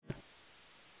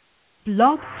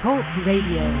Blog Talk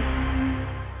Radio.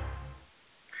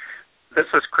 This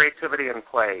is Creativity in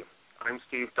Play. I'm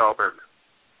Steve Dahlberg.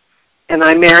 And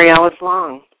I'm Mary Alice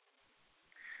Long.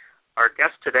 Our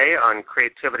guest today on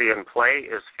Creativity in Play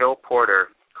is Phil Porter,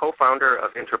 co-founder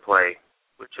of InterPlay,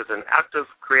 which is an active,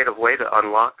 creative way to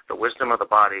unlock the wisdom of the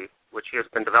body, which he has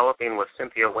been developing with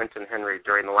Cynthia Winton Henry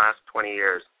during the last 20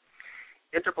 years.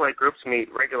 InterPlay groups meet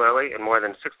regularly in more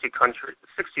than 60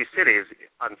 cities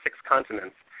on 6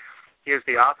 continents. He is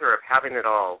the author of Having It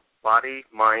All, Body,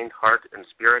 Mind, Heart, and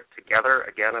Spirit Together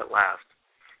Again at Last.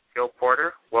 Phil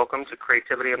Porter, welcome to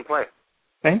Creativity in Play.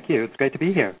 Thank you. It's great to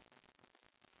be here.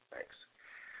 Thanks.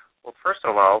 Well, first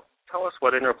of all, tell us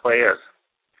what InterPlay is.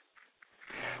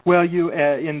 Well, you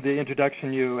in the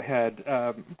introduction, you had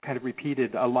kind of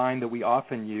repeated a line that we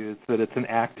often use, that it's an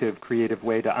active, creative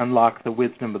way to unlock the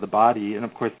wisdom of the body. And,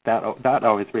 of course, that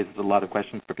always raises a lot of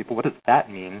questions for people. What does that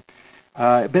mean?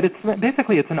 But it's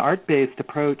an art-based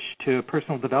approach to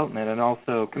personal development and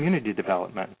also community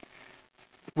development.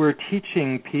 We're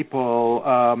teaching people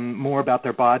more about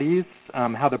their bodies,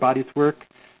 how their bodies work,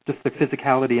 just the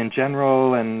physicality in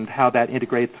general, and how that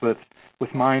integrates with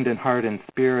mind and heart and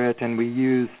spirit. And we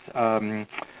use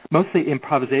mostly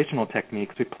improvisational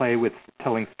techniques. We play with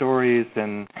telling stories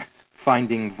and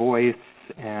finding voice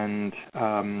and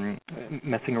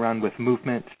messing around with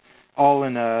movement, all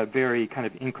in a very kind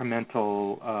of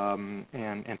incremental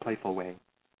and playful way.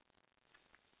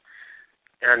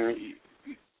 And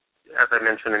as I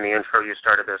mentioned in the intro, you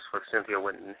started this with Cynthia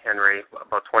Winton Henry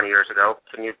about 20 years ago.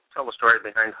 Can you tell the story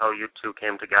behind how you two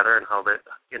came together and how the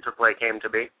InterPlay came to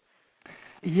be?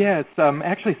 Yes.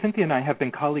 Actually, Cynthia and I have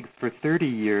been colleagues for 30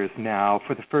 years now.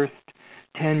 For the first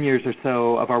 10 years or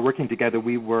so of our working together,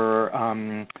 we were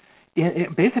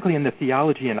basically in the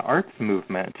theology and arts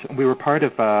movement. We were part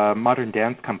of a modern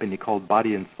dance company called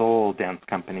Body and Soul Dance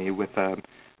Company with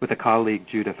a colleague,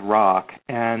 Judith Rock.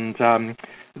 And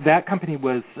that company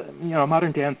was, a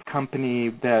modern dance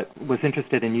company that was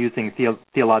interested in using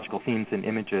theological themes and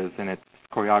images in its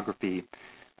choreography.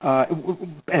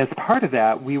 As part of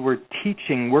that, we were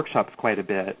teaching workshops quite a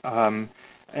bit, and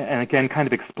again, kind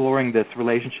of exploring this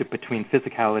relationship between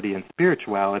physicality and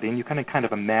spirituality. And you kind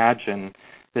of imagine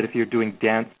that if you're doing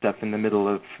dance stuff in the middle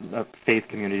of a faith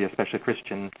community, especially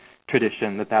Christian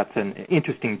tradition, that's an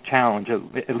interesting challenge.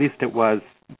 At least it was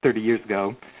 30 years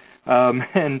ago.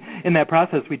 And in that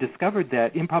process, we discovered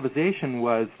that improvisation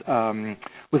was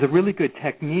a really good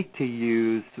technique to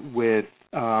use with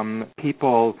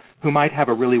people who might have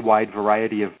a really wide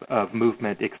variety of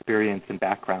movement experience and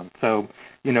background. So,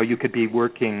 you could be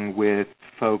working with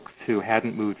folks who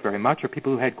hadn't moved very much, or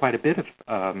people who had quite a bit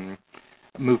of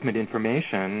movement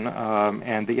information,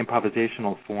 and the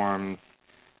improvisational forms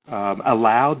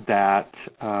allowed that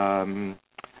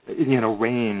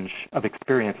range of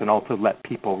experience, and also let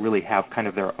people really have kind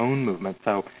of their own movement.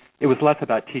 So it was less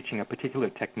about teaching a particular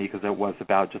technique as it was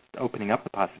about just opening up the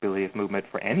possibility of movement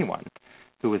for anyone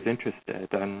who was interested.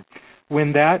 And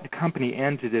when that company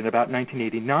ended in about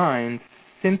 1989,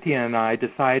 Cynthia and I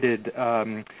decided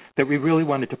that we really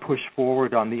wanted to push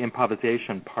forward on the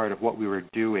improvisation part of what we were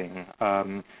doing.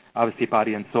 Obviously,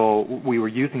 Body and Soul, we were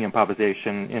using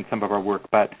improvisation in some of our work,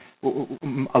 but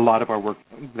a lot of our work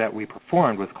that we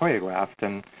performed was choreographed,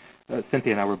 and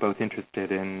Cynthia and I were both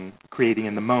interested in creating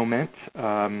in the moment.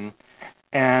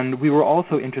 And we were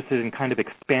also interested in kind of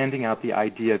expanding out the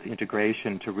idea of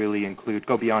integration to really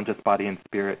go beyond just body and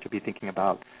spirit, to be thinking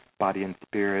about body and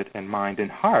spirit and mind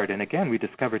and heart. And again, we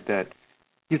discovered that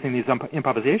using these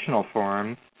improvisational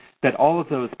forms, that all of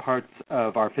those parts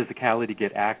of our physicality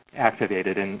get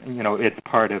activated. And,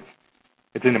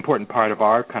 it's an important part of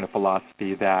our kind of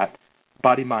philosophy that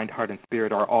body, mind, heart, and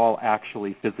spirit are all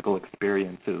actually physical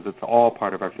experiences. It's all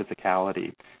part of our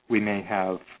physicality. We may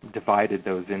have divided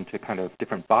those into kind of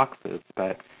different boxes,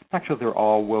 but actually they're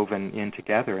all woven in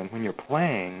together. And when you're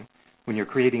playing, when you're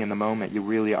creating in the moment, you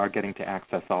really are getting to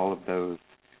access all of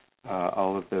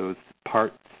those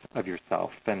parts of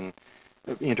yourself. And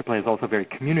InterPlay is also very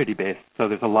community-based, so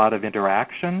there's a lot of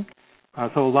interaction.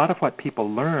 So a lot of what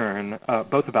people learn,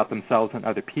 both about themselves and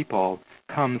other people,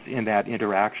 comes in that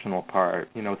interactional part.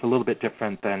 It's a little bit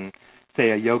different than,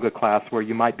 say, a yoga class where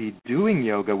you might be doing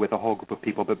yoga with a whole group of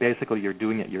people, but basically you're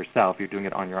doing it yourself. You're doing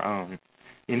it on your own.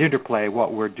 In InterPlay,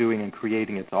 what we're doing and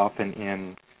creating is often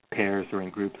in pairs or in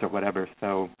groups or whatever,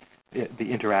 so the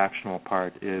interactional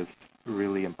part is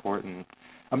really important.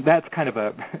 That's kind of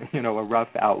a rough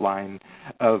outline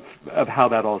of how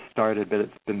that all started, but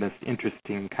it's been this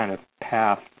interesting kind of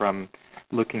path from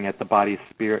looking at the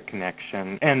body-spirit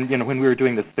connection. And, when we were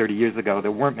doing this 30 years ago,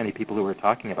 there weren't many people who were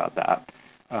talking about that.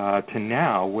 to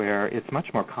now, where it's much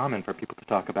more common for people to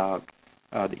talk about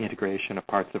the integration of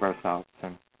parts of ourselves.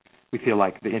 And we feel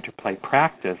like the interplay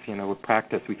practice,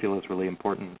 we feel is really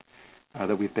important,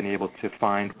 that we've been able to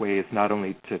find ways not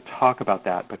only to talk about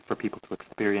that, but for people to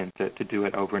experience it, to do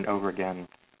it over and over again,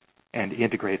 and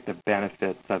integrate the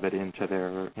benefits of it into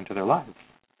their lives.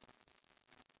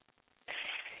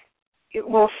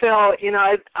 Well, Phil,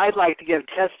 I'd like to give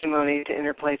testimony to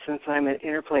Interplay since I'm an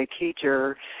Interplay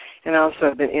teacher, and also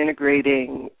have been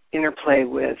integrating Interplay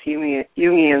with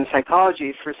Jungian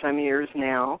psychology for some years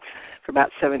now, for about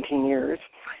 17 years.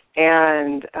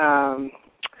 And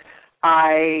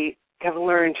I have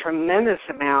learned tremendous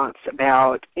amounts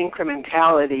about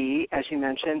incrementality, as you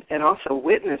mentioned, and also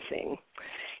witnessing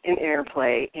in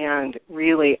Interplay, and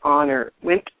really honor.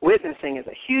 Witnessing is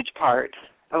a huge part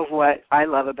of what I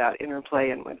love about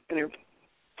Interplay and what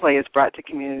Interplay has brought to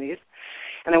communities.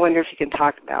 And I wonder if you can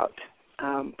talk about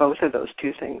both of those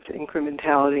two things,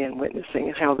 incrementality and witnessing,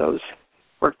 and how those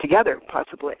work together,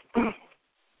 possibly.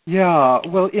 Yeah,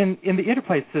 well, in the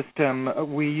Interplay system,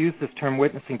 we use this term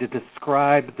witnessing to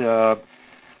describe the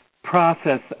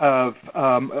process of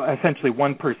essentially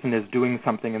one person is doing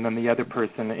something, and then the other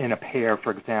person in a pair,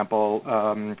 for example,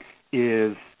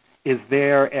 is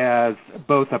there as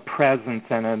both a presence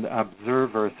and an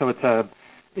observer. So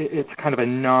it's kind of a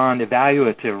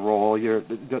non-evaluative role.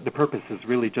 The purpose is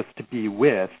really just to be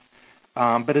with,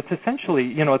 but it's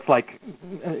essentially,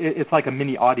 it's like a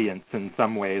mini audience in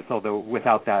some ways, although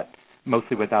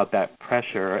mostly without that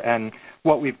pressure. And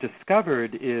what we've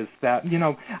discovered is that,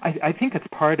 I think it's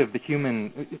part of the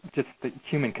human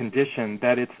condition,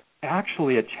 that it's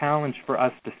actually a challenge for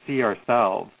us to see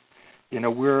ourselves.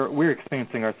 We're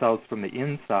experiencing ourselves from the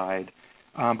inside,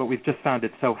 but we've just found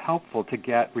it so helpful to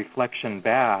get reflection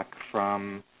back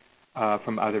from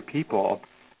other people.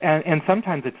 And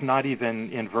sometimes it's not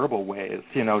even in verbal ways,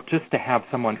 just to have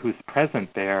someone who's present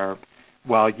there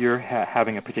while you're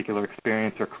having a particular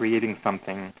experience or creating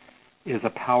something is a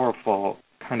powerful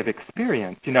kind of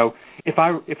experience. If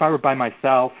I were by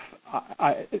myself,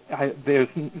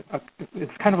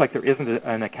 it's kind of like there isn't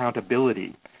an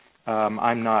accountability.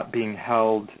 I'm not being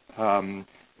held in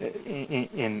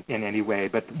any way.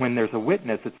 But when there's a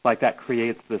witness, it's like that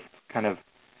creates this kind of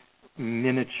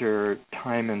miniature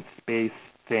time and space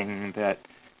thing that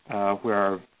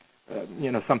where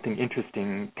something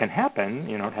interesting can happen.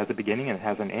 It has a beginning and it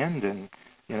has an end, and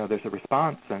there's a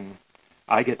response, and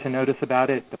I get to notice about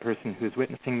it. The person who's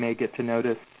witnessing may get to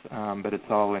notice, but it's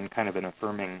all in kind of an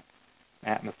affirming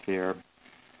atmosphere.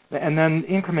 And then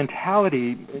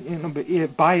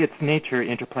incrementality, by its nature,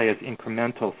 Interplay is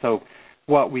incremental. So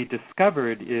what we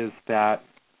discovered is that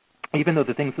even though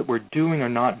the things that we're doing are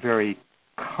not very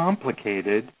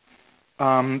complicated,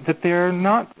 that they're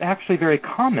not actually very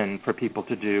common for people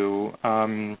to do,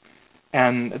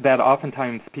 and that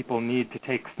oftentimes people need to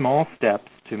take small steps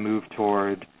to move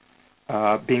toward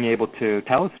being able to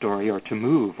tell a story or to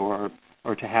move or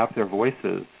to have their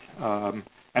voices.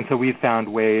 And so we've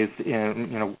found ways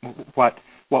in,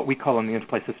 what we call in the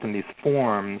Interplay system these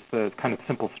forms, the kind of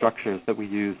simple structures that we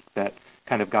use that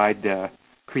kind of guide the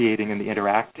creating and the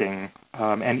interacting.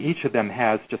 And each of them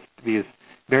has just these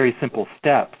very simple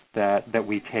steps that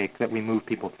we take, that we move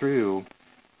people through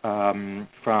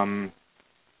from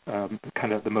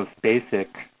kind of the most basic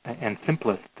and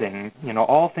simplest thing,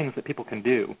 all things that people can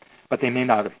do, but they may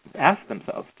not have asked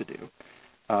themselves to do.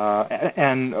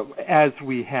 And as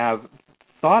we have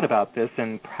thought about this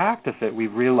and practice it,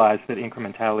 we've realized that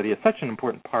incrementality is such an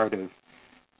important part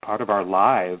of our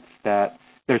lives, that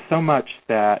there's so much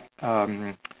that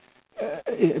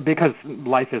because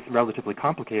life is relatively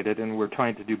complicated and we're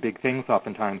trying to do big things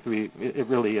oftentimes, it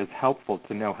really is helpful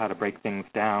to know how to break things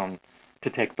down,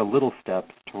 to take the little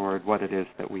steps toward what it is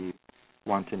that we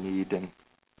want to need and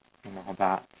all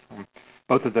that.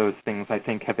 Both of those things, I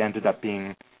think, have ended up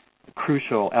being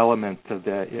crucial elements of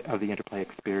the Interplay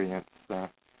experience,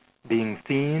 being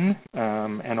seen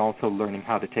and also learning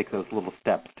how to take those little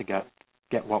steps to get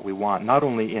what we want, not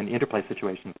only in Interplay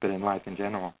situations but in life in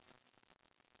general.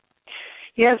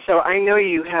 Yeah, so I know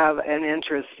you have an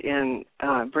interest in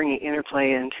bringing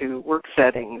Interplay into work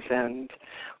settings and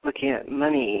looking at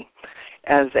money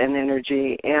as an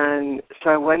energy, and so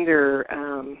I wonder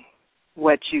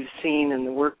what you've seen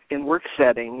in work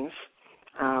settings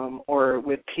or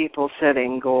with people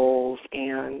setting goals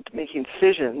and making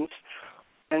decisions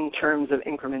in terms of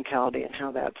incrementality and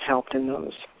how that's helped in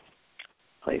those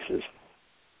places.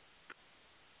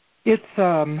 It's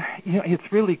it's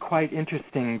really quite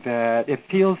interesting that it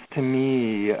feels to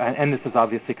me, and this is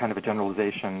obviously kind of a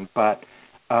generalization, but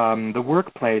the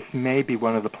workplace may be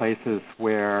one of the places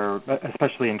where,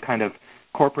 especially in kind of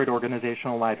corporate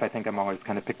organizational life, I think I'm always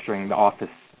kind of picturing the office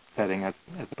setting as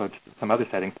opposed to some other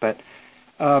settings. But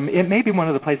it may be one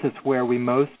of the places where we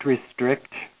most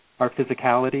restrict our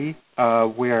physicality,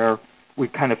 where we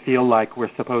kind of feel like we're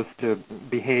supposed to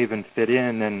behave and fit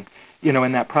in, and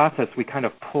in that process we kind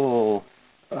of pull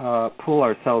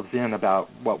ourselves in about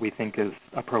what we think is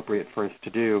appropriate for us to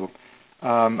do.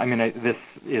 This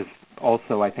is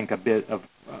also, I think, a bit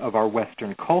of our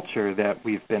Western culture, that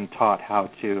we've been taught how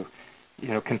to,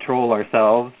 control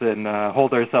ourselves and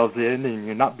hold ourselves in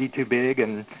and not be too big.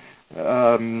 And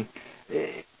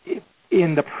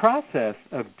in the process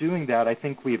of doing that, I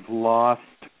think we've lost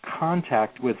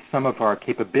contact with some of our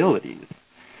capabilities.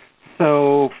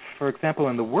 So, for example,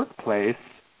 in the workplace,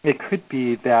 it could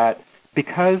be that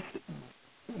because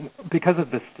of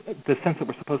the sense that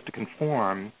we're supposed to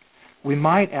conform, we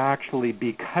might actually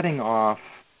be cutting off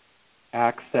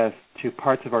access to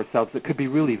parts of ourselves that could be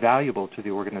really valuable to the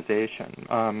organization.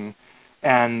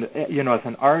 And as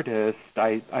an artist,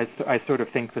 I sort of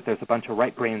think that there's a bunch of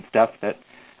right brain stuff that's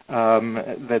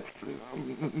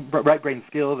right brain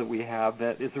skill that we have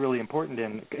that is really important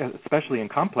especially in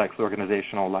complex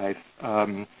organizational life,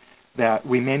 that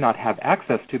we may not have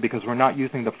access to because we're not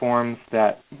using the forms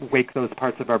that wake those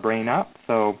parts of our brain up.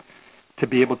 So to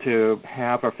be able to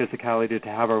have our physicality, to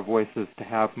have our voices, to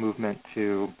have movement,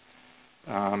 to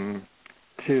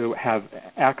have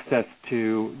access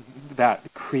to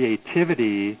that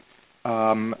creativity,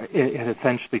 it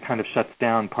essentially kind of shuts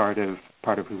down part of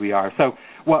who we are. So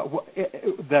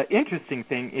the interesting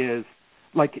thing is,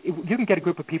 like, you can get a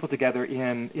group of people together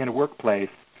in a workplace,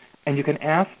 and you can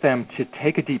ask them to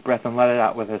take a deep breath and let it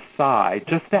out with a sigh,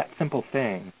 just that simple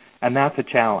thing, and that's a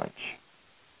challenge.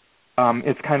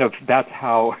 It's kind of, that's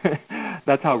how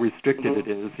restricted it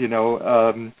is,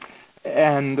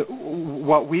 and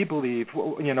what we believe,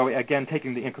 again,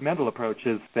 taking the incremental approach,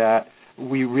 is that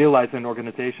we realize in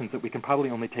organizations that we can probably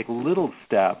only take little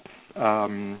steps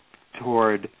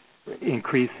toward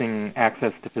increasing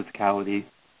access to physicality.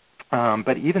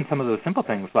 But even some of those simple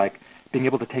things, like being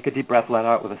able to take a deep breath, let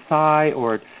out with a sigh,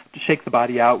 or to shake the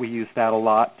body out, we use that a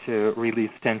lot to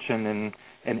release tension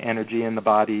and energy in the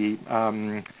body.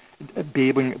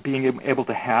 Being able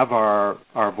to have our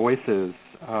voices,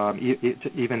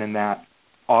 even in the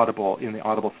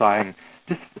audible sighing,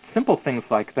 just simple things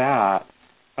like that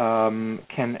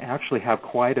can actually have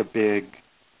quite a big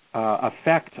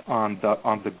effect on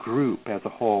the group as a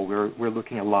whole. We're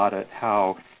looking a lot at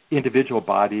how individual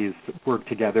bodies work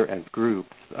together as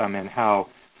groups, and how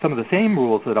some of the same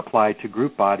rules that apply to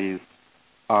group bodies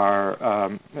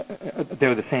are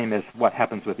they're the same as what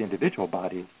happens with individual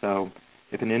bodies. So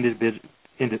if an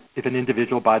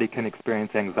individual body can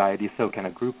experience anxiety, so can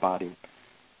a group body,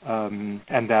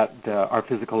 and that our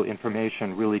physical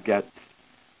information really gets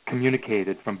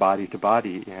communicated from body to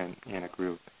body in a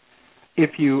group.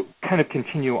 If you kind of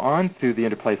continue on through the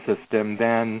InterPlay system,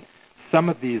 then some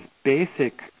of these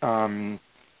basic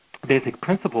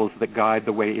principles that guide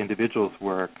the way individuals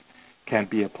work can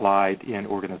be applied in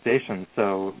organizations.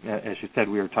 So, as you said,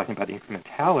 we were talking about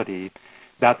incrementality.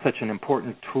 That's such an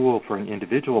important tool for an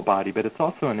individual body, but it's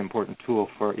also an important tool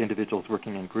for individuals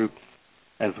working in groups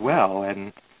as well.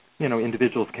 And,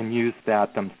 individuals can use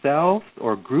that themselves,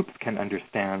 or groups can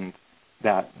understand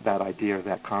that idea,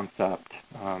 that concept,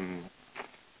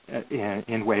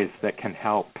 in ways that can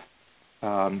help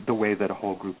the way that a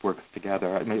whole group works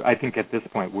together. I think at this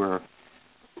point we're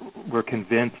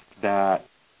convinced that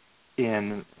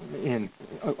in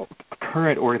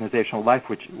current organizational life,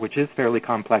 which is fairly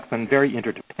complex and very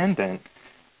interdependent,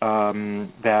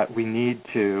 that we need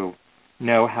to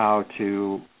know how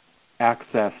to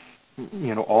access,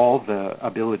 all the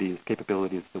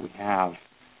capabilities that we have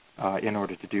in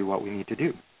order to do what we need to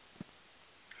do.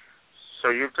 So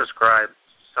you've described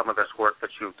some of this work that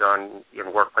you've done in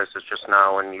workplaces just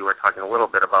now, and you were talking a little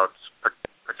bit about,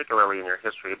 particularly in your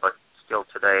history, but still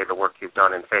today, the work you've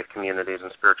done in faith communities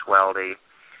and spirituality,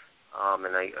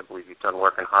 and I believe you've done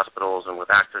work in hospitals and with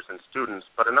actors and students.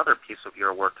 But another piece of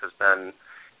your work has been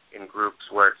in groups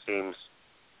where it seems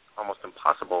almost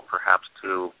impossible, perhaps,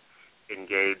 to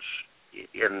engage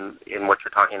in what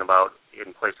you're talking about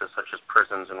in places such as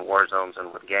prisons and war zones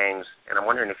and with gangs. And I'm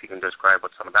wondering if you can describe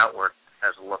what some of that work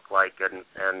has looked like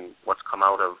and what's come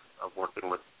out of working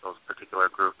with those particular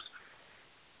groups.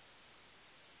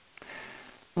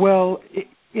 Well,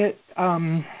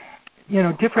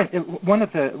 different. One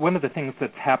of the things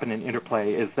that's happened in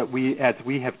InterPlay is that as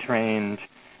we have trained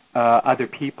other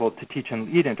people to teach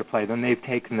and lead InterPlay, then they've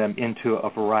taken them into a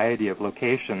variety of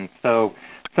locations. So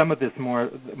some of the more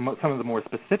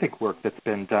specific work that's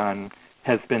been done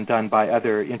has been done by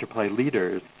other InterPlay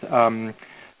leaders.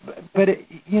 But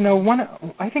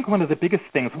I think one of the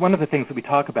things that we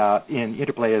talk about in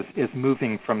InterPlay is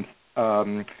moving from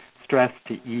stress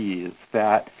to ease.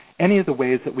 That any of the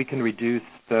ways that we can reduce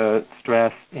the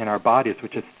stress in our bodies,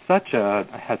 which has such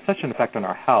an effect on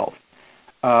our health,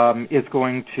 is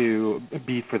going to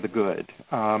be for the good.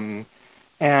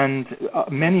 And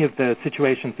many of the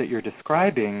situations that you're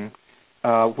describing,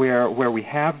 where we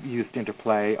have used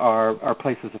InterPlay, are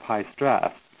places of high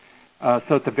stress.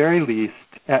 So at the very least,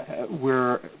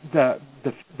 we're the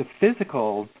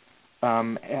physical,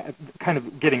 kind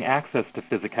of getting access to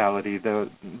physicality,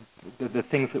 the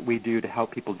things that we do to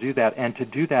help people do that, and to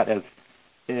do that as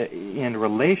in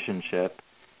relationship,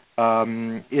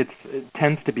 it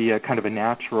tends to be a kind of a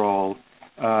natural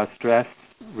stress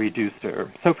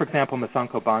reducer. So, for example,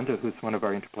 Masanko Banda, who's one of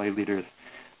our InterPlay leaders,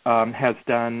 has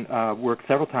done work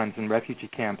several times in refugee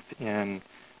camps in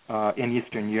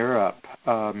Eastern Europe.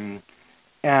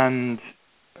 And,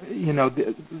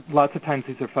 lots of times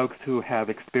these are folks who have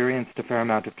experienced a fair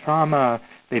amount of trauma.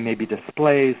 They may be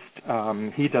displaced.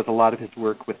 He does a lot of his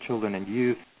work with children and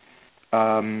youth.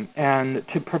 And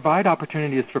to provide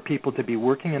opportunities for people to be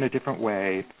working in a different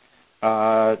way,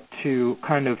 to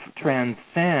kind of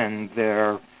transcend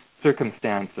their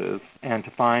circumstances and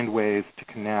to find ways to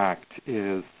connect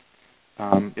is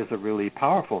a really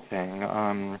powerful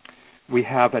thing. We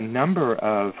have a number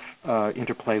of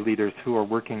InterPlay leaders who are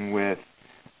working with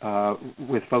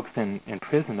folks in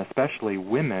prison, especially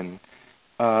women.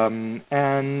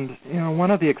 And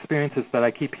one of the experiences that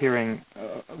I keep hearing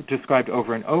described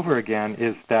over and over again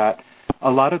is that a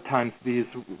lot of times these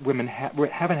women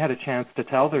haven't had a chance to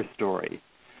tell their story,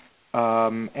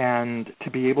 and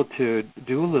to be able to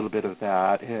do a little bit of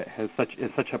that is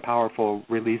such a powerful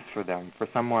release for them. For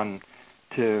someone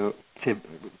to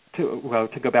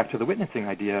go back to the witnessing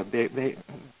idea,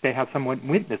 they have someone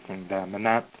witnessing them, and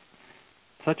that's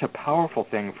such a powerful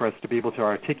thing for us to be able to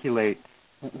articulate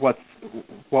what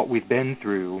we've been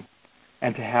through,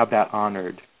 and to have that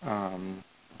honored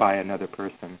by another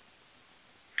person.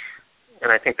 And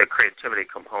I think the creativity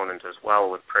component as well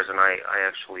with prison. I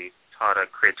actually taught a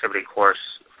creativity course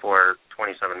for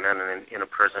 27 men in a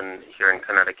prison here in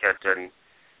Connecticut, and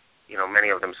many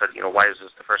of them said, why is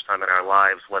this the first time in our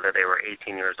lives, whether they were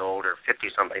 18 years old or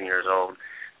 50-something years old,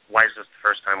 why is this the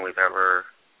first time we've ever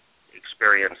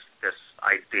experienced this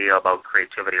idea about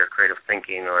creativity or creative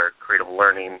thinking or creative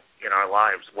learning in our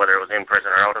lives, whether it was in prison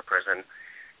or out of prison?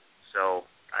 So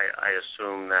I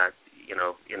assume that,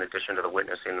 in addition to the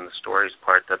witnessing and the stories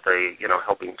part, that the,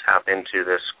 helping tap into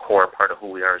this core part of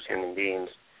who we are as human beings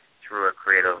through a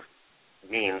creative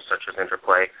means such as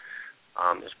InterPlay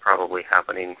is probably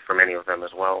happening for many of them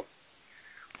as well.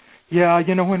 Yeah,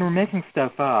 when we're making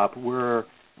stuff up, we're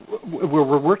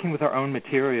working with our own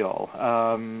material,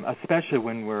 especially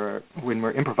when we're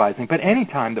improvising. But any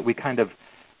time that we kind of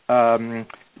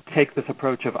take this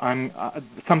approach of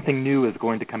something new is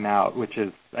going to come out, which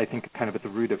is, I think, kind of at the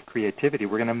root of creativity.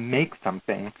 We're going to make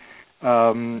something.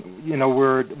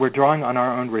 We're drawing on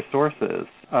our own resources,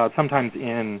 sometimes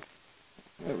in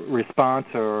response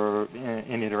or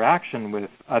in interaction with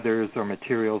others or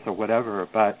materials or whatever.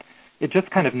 But it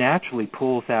just kind of naturally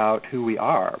pulls out who we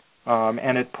are,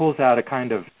 and it pulls out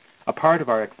a part of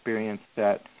our experience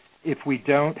that if we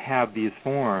don't have these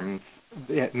forms,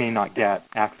 it may not get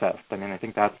accessed. I mean, I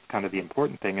think that's kind of the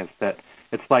important thing, is that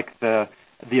it's like the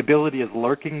ability is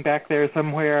lurking back there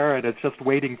somewhere, and it's just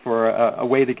waiting for a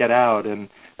way to get out.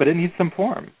 But it needs some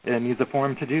form. It needs a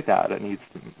form to do that. It needs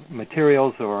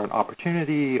materials or an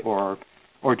opportunity or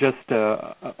just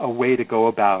a way to go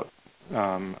about,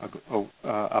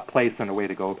 a place and a way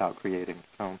to go about creating.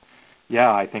 So,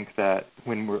 yeah, I think that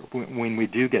when we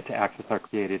do get to access our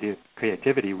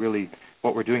creativity, really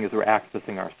what we're doing is we're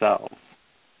accessing ourselves.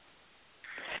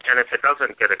 And if it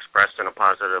doesn't get expressed in a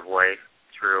positive way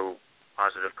through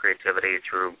positive creativity,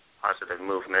 through positive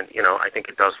movement, I think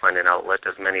it does find an outlet,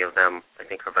 as many of them, I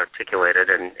think, have articulated,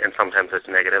 and sometimes it's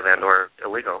negative and or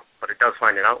illegal, but it does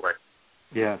find an outlet.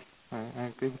 Yes,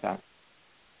 I agree with that.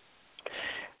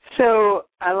 So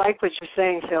I like what you're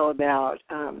saying, Phil, about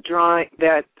drawing,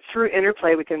 that through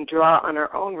InterPlay we can draw on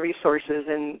our own resources,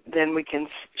 and then we can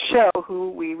show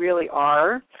who we really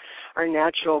are, our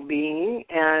natural being.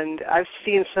 And I've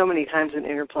seen so many times in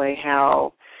InterPlay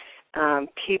how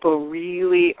people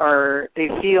really they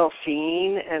feel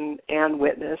seen and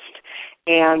witnessed,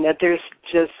 and that there's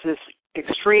just this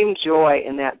extreme joy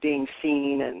in that being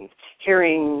seen and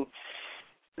hearing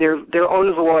their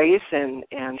own voice and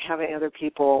having other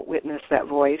people witness that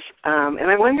voice.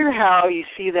 And I wonder how you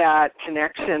see that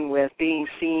connection with being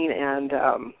seen and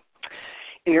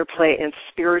interplay and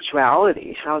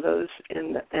spirituality, how those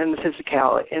and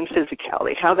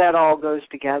physicality, how that all goes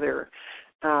together.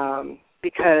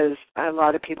 Because a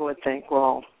lot of people would think,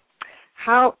 well,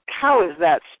 how is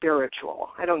that spiritual?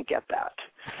 I don't get that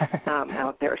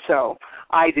out there. So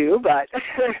I do, but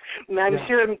I'm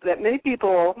sure that many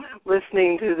people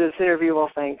listening to this interview will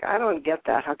think, I don't get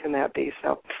that. How can that be?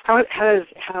 So how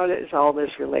does all this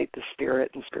relate to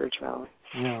spirit and spirituality?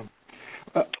 Yeah,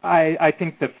 I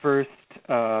think the first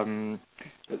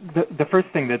the first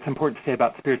thing that's important to say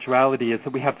about spirituality is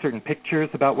that we have certain pictures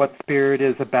about what spirit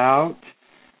is about,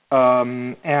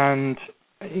 and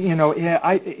you know,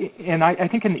 I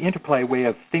think in the interplay way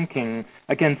of thinking,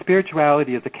 again,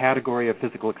 spirituality is a category of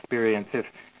physical experience.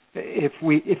 If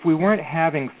we weren't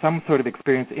having some sort of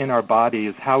experience in our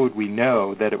bodies, how would we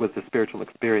know that it was a spiritual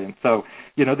experience? So,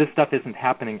 you know, this stuff isn't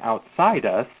happening outside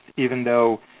us, even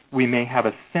though we may have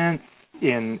a sense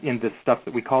in this stuff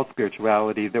that we call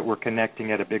spirituality that we're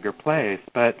connecting at a bigger place.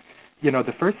 But, you know,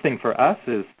 the first thing for us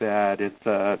is that it's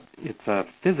a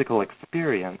physical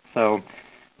experience. So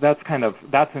that's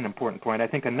an important point. I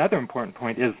think another important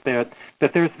point is that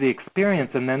there's the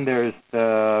experience, and then there's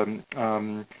the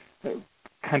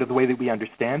kind of the way that we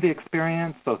understand the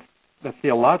experience. So the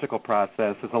theological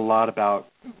process is a lot about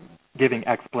giving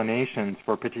explanations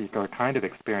for a particular kind of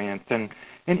experience. And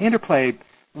in interplay,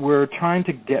 we're trying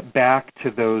to get back to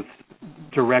those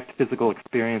direct physical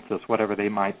experiences, whatever they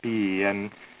might be. And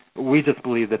we just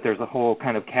believe that there's a whole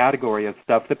kind of category of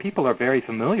stuff that people are very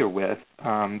familiar with,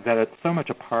 that it's so much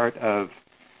a part of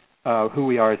who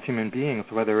we are as human beings,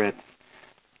 whether it's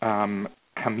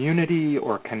community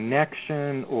or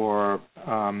connection or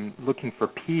looking for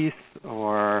peace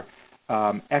or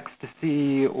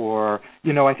ecstasy, or,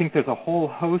 you know, I think there's a whole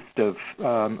host of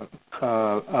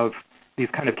these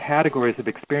kind of categories of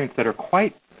experience that are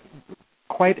quite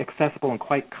accessible and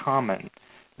quite common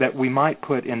that we might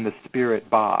put in the spirit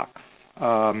box.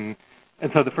 And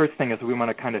so the first thing is we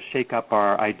want to kind of shake up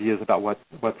our ideas about what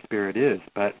spirit is.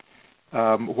 But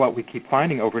what we keep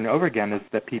finding over and over again is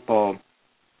that people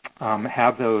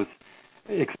have those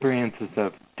experiences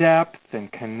of depth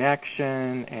and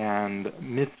connection and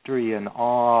mystery and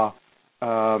awe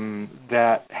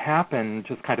that happen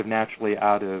just kind of naturally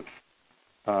out of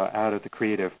the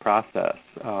creative process.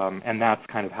 And that's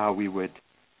kind of how we would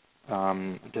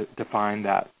define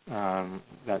that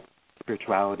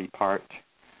spirituality part.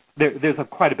 There's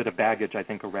quite a bit of baggage, I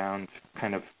think, around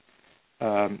kind of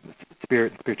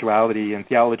spirituality and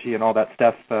theology and all that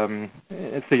stuff.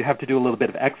 So you have to do a little bit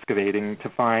of excavating to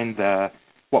find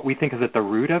what we think is at the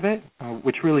root of it,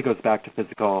 which really goes back to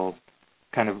physical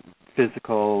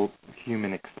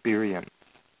human experience.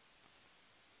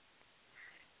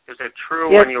 Is it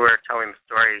true when you were telling the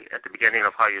story at the beginning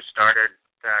of how you started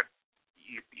that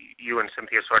you and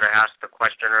Cynthia sort of asked the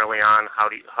question early on, how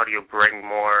do you bring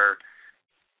more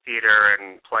theater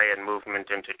and play and movement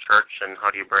into church, and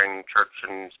how do you bring church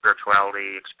and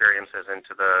spirituality experiences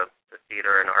into the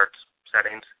theater and arts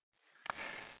settings?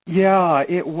 Yeah,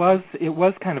 it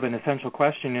was kind of an essential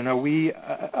question. You know,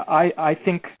 I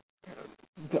think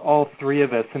all three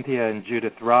of us, Cynthia and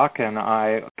Judith Rock and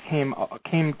I, came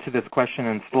to this question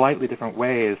in slightly different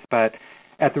ways, but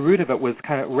at the root of it was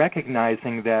kind of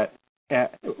recognizing that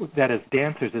as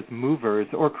dancers, as movers,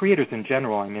 or creators in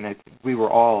general, I mean, we were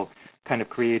all kind of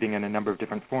creating in a number of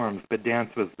different forms, but dance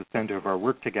was the center of our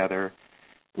work together.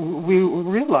 We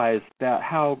realized that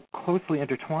how closely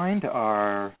intertwined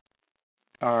our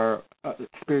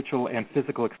spiritual and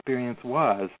physical experience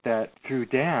was, that through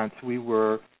dance we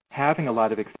were having a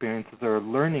lot of experiences or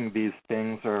learning these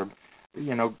things or,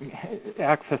 you know,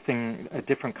 accessing a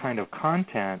different kind of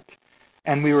content.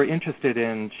 And we were interested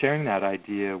in sharing that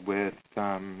idea with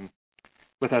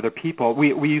other people.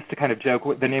 We used to kind of joke,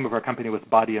 the name of our company was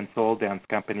Body and Soul Dance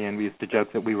Company, and we used to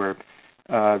joke that we were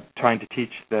trying to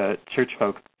teach the church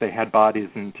folks they had bodies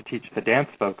and to teach the dance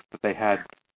folks that they had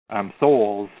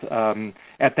souls.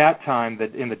 At that time,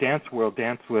 that in the dance world,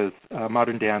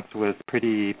 modern dance was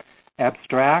pretty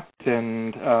abstract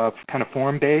and kind of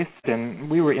form-based,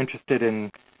 and we were interested in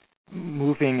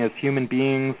moving as human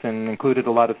beings and included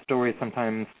a lot of stories,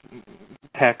 sometimes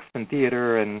text and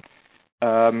theater, and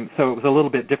so it was a little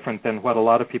bit different than what a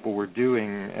lot of people were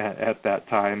doing at that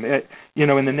time. In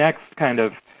the next kind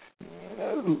of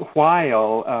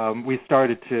while, we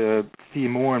started to see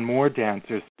more and more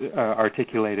dancers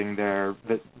articulating the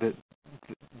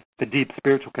deep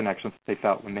spiritual connections that they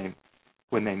felt when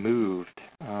they moved.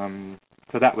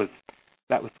 So that was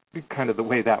kind of the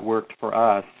way that worked for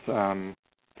us,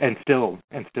 and still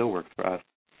works for us.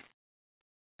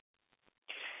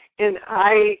 And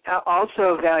I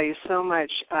also value so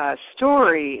much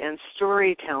story and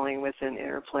storytelling within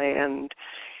Interplay,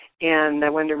 and I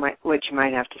wonder what you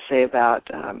might have to say about,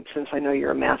 since I know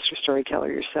you're a master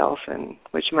storyteller yourself, and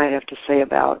what you might have to say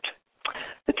about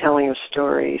the telling of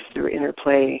stories through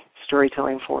Interplay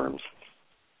storytelling forms.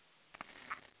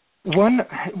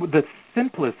 The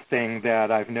simplest thing that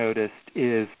I've noticed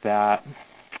is that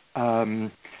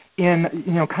in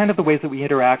kind of the ways that we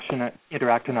interact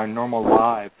in our normal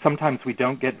lives, sometimes we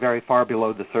don't get very far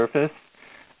below the surface.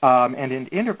 And in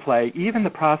Interplay, even the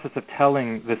process of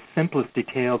telling the simplest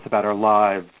details about our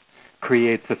lives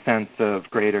creates a sense of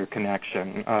greater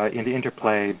connection. In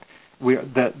Interplay,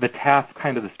 the task,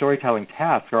 kind of the storytelling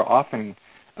tasks, are often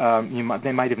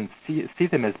they might even see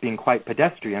them as being quite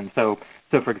pedestrian. So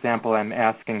for example, I'm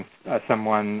asking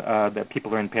someone that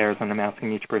people are in pairs, and I'm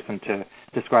asking each person to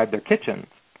describe their kitchens.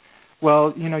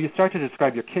 Well, you start to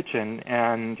describe your kitchen,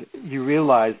 and you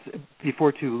realize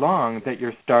before too long that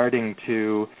you're starting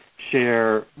to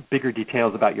share bigger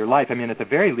details about your life. I mean, at the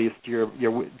very least,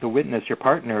 the witness, your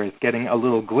partner, is getting a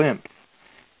little glimpse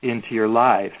into your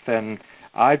life. And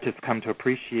I've just come to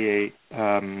appreciate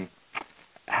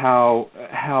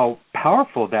how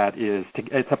powerful that is.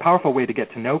 It's a powerful way to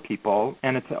get to know people,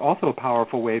 and it's also a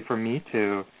powerful way for me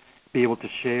to be able to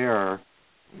share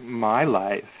my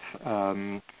life.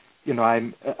 I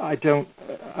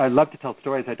love to tell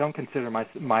stories. I don't consider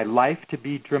my life to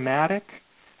be dramatic,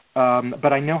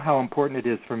 but I know how important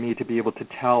it is for me to be able to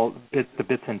tell the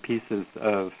bits and pieces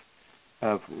of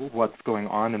what's going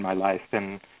on in my life.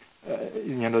 And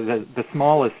the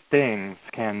smallest things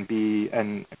can be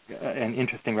an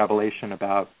interesting revelation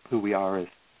about who we are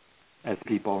as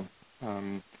people.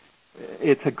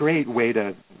 It's a great way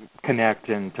to connect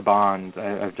and to bond.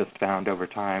 I've just found over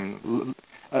time.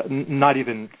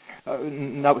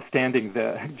 Notwithstanding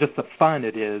just the fun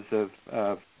it is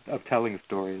of telling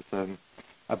stories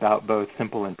about both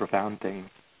simple and profound things.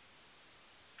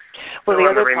 Well, the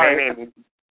other part.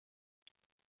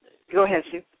 Go ahead,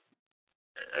 Sue.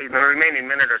 In the remaining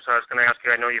minute or so, I was going to ask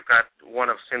you, I know you've got one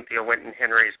of Cynthia Winton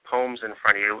Henry's poems in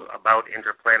front of you about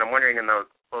Interplay, and I'm wondering in the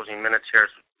closing minutes here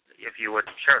if you would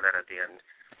share that at the end.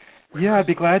 Yeah, I'd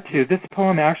be glad to. This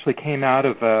poem actually came out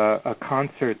of a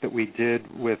concert that we did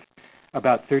with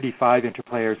about 35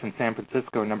 interplayers in San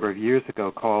Francisco a number of years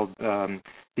ago called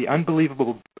The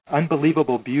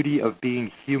Unbelievable Beauty of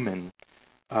Being Human.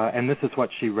 And this is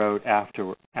what she wrote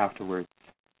afterwards.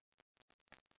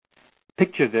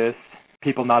 Picture this,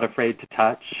 people not afraid to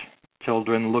touch,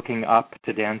 children looking up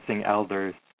to dancing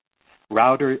elders,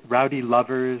 rowdy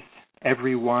lovers,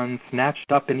 everyone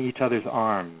snatched up in each other's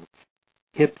arms,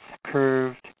 hips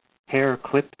curved, hair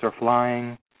clipped or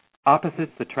flying,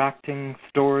 opposites attracting,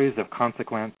 stories of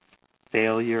consequence,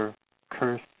 failure,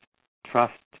 curse,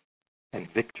 trust, and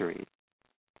victory.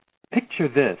 Picture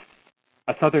this,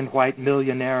 a southern white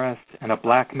millionairess and a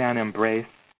black man embrace,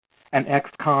 an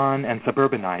ex-con and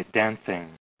suburbanite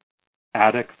dancing,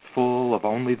 addicts full of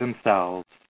only themselves,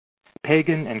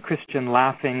 pagan and Christian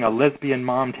laughing, a lesbian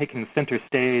mom taking center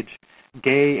stage,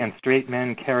 gay and straight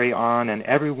men carry on, and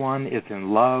everyone is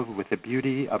in love with the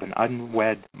beauty of an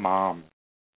unwed mom.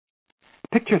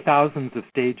 Picture thousands of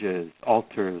stages,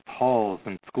 altars, halls,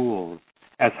 and schools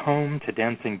as home to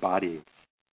dancing bodies.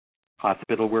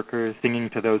 Hospital workers singing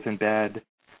to those in bed,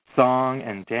 song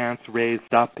and dance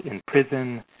raised up in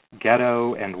prison,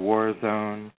 ghetto, and war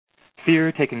zone,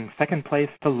 fear taking second place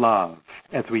to love,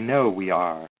 as we know we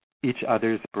are, each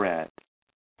other's bread.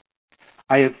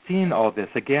 I have seen all this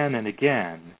again and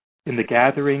again in the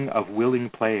gathering of willing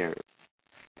players,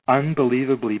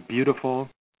 unbelievably beautiful,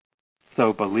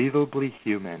 so believably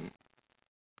human.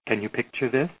 Can you picture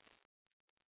this?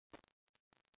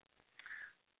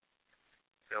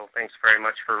 Phil, thanks very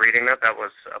much for reading that. That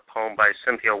was a poem by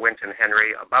Cynthia Winton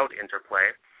Henry about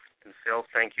Interplay. And Phil,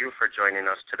 thank you for joining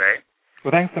us today.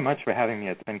 Well, thanks so much for having me.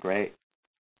 It's been great.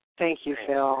 Thank you,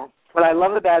 Phil. What I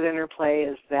love about Interplay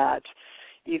is that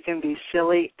you can be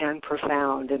silly and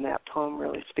profound, and that poem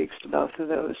really speaks to both of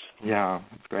those. Yeah,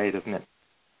 it's great, isn't it?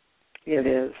 It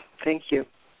is. Thank you.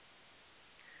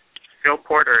 Phil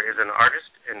Porter is an artist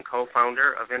and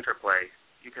co-founder of Interplay.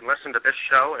 You can listen to this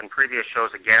show and previous shows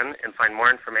again and find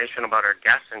more information about our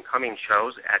guests and coming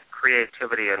shows at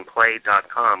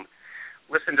creativityandplay.com.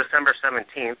 Listen December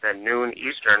 17th at noon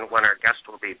Eastern when our guest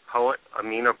will be poet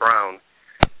Amina Brown.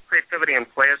 Creativity and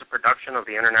Play is a production of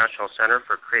the International Center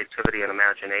for Creativity and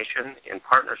Imagination in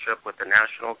partnership with the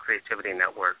National Creativity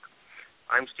Network.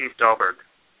 I'm Steve Dahlberg.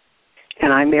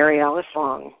 And I'm Mary Alice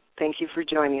Long. Thank you for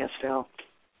joining us, Phil.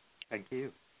 Thank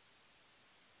you.